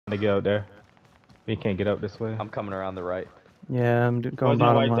They get out there. We can't get up this way. I'm coming around the right. Yeah, I'm going Wasn't a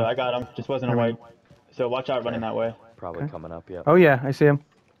bottom white though. left. I got him. Just wasn't a white. So watch out running that way. Probably Okay. coming up, yep. Oh yeah, I see him.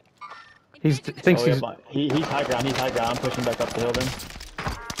 Thinks Oh, he's. yeah, he's high ground. He's high ground. I'm pushing back up the hill then.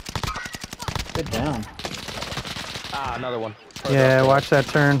 Get down. Ah, another one. Yeah, watch that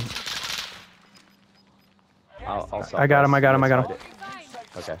turn. I'll I got him. I got him. I got him.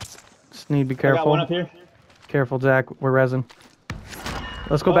 Okay. Just need to be I got one careful. up here. Careful, Zach. We're resin.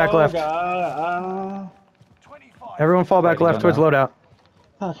 Let's go back left. God, Everyone fall back left towards loadout.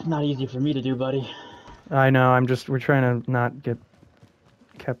 that's not easy for me to do, buddy. I know. We're trying to not get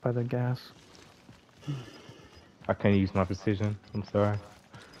kept by the gas. I can't use my precision. I'm sorry.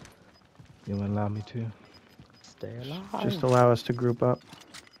 You won't allow me to. Stay alive. Just allow us to group up.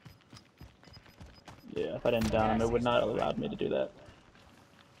 Yeah, if I didn't down him, it would not have allowed me to do that.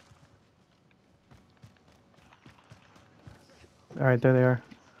 All right, there they are,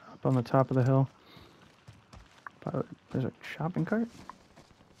 up on the top of the hill. There's a shopping cart.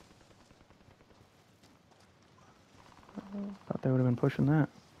 Thought they would have been pushing that.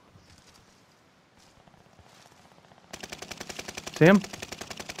 See him?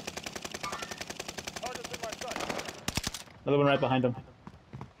 Another one right behind him.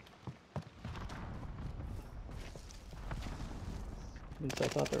 At least I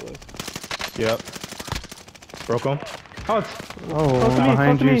thought there was. Yep. Broke him. Oh, it's Oh,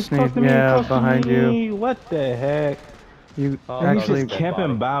 behind you, Sneak. Yeah, behind you. What the heck? You Oh, He's actually. just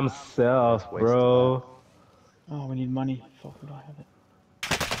camping by himself, Wasted bro. Oh, we need money. Fuck, we don't have it.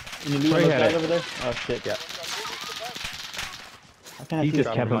 Can you leave Right those at guys it. over there? Oh shit. Yeah. I can't He's see just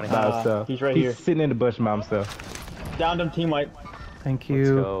it. camping by himself. He's right here. Sitting in the bush by himself. Downed him, team white. Thank Let's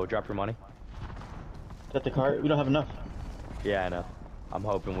you. go. Drop your money. Is that the cart? We don't have enough. Yeah, I know. I'm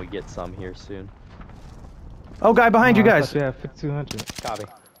hoping we get some here soon. Oh, guy behind you guys. Yeah, 5200. Copy.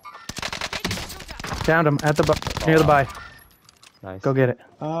 Downed him at the near the buy. Nice. Go get it.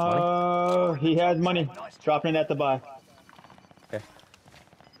 Oh, he has money. Dropping it at the buy. Okay.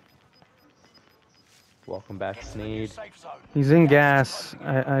 Welcome back, Sneed. He's in gas.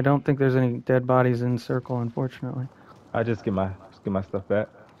 I don't think there's any dead bodies in circle, unfortunately. I just get my stuff back.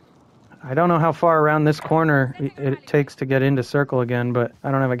 I don't know how far around this corner it takes to get into circle again, but I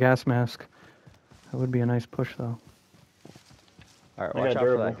don't have a gas mask. That would be a nice push, though. Alright, I watch got out for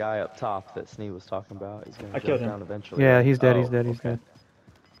durable. that guy up top that Sneed was talking about. He's gonna I jump killed him. down eventually. Yeah, he's dead. Oh, He's dead. He's okay. dead.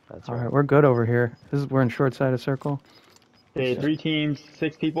 That's All right. right, we're good over here. We're in short side of circle. Okay, 3 teams,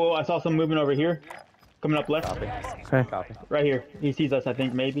 6 people. I saw some movement over here. Coming up left. Copy. Okay. Copy. Right here. He sees us, I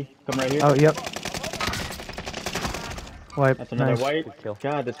think, maybe. Come right here. Oh, yep. Wipe. That's another Nice. white. Good kill.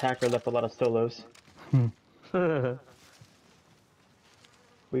 God, this hacker left a lot of solos.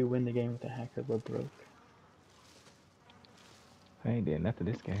 We win the game with the hacker, we're broke. I ain't did nothing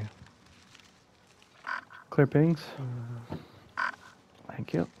this game. Clear pings.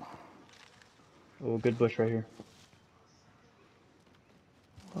 Thank you. Oh, good bush right here.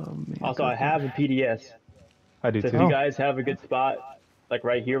 Oh, man. Also, I have a PDS. I do So if too. you guys have a good spot, like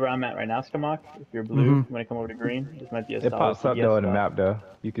right here where I'm at right now, Skamok, if you're blue, when I come over to green, this might be a It solid pops up PDS though on the spot. map though.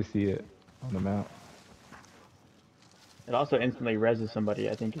 You can see it on the map. It also instantly reses somebody,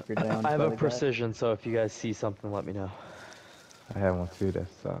 I think, if you're down. I have a like that. precision, so if you guys see something, let me know. I have one too. That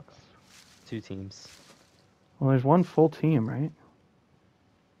sucks. 2 teams. Well, there's one full team, right?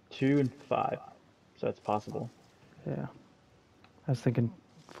 2 and 5, so it's possible. Yeah. I was thinking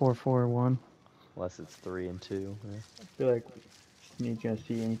 4-4-1. Unless it's 3 and 2. Yeah. I feel like Sneed's gonna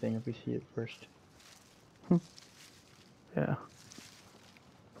see anything if we see it first. Yeah.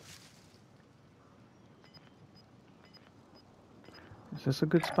 Is this a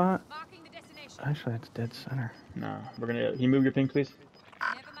good spot? Marking the destination. Actually, it's dead center. No, we're gonna. Can you move your ping, please?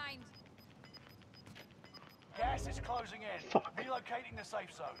 Never mind. Gas is closing in. Fuck. Relocating the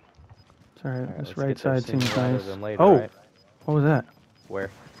safe zone. It's alright. Alright, This let's right get there side sooner seems rather nice. than later, Oh! right? What was that? Where?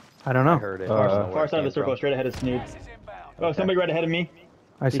 I don't I know. heard it. Far- I don't know where Far it side of the came circle, from. straight ahead of Sneed. Gas is inbound. Oh, somebody right ahead of me.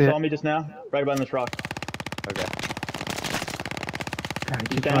 I He see saw it. me just now, right behind this rock. Okay. God,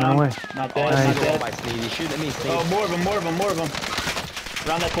 he He's keeps down. running away. Not Oh, dead, Nice. not oh dead. my Sneed. He's shooting at me, Sneed. Oh, more of them, more of them, more of them.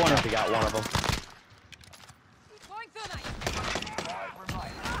 Around that corner. We got one of them. Going thermite.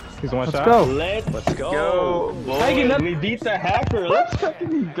 He's one Let's shot. go. Let's go. Boy, we beat the hacker. Let's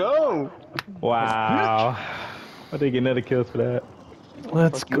fucking go. Wow. I didn't get another kills for that.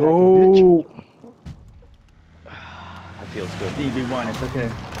 Let's go. That feels good. DB1, it's okay.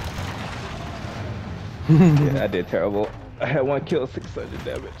 Yeah, I did terrible. I had 1 kill, 600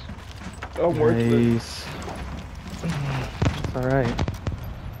 damage. I'm worthless. Nice. It's alright.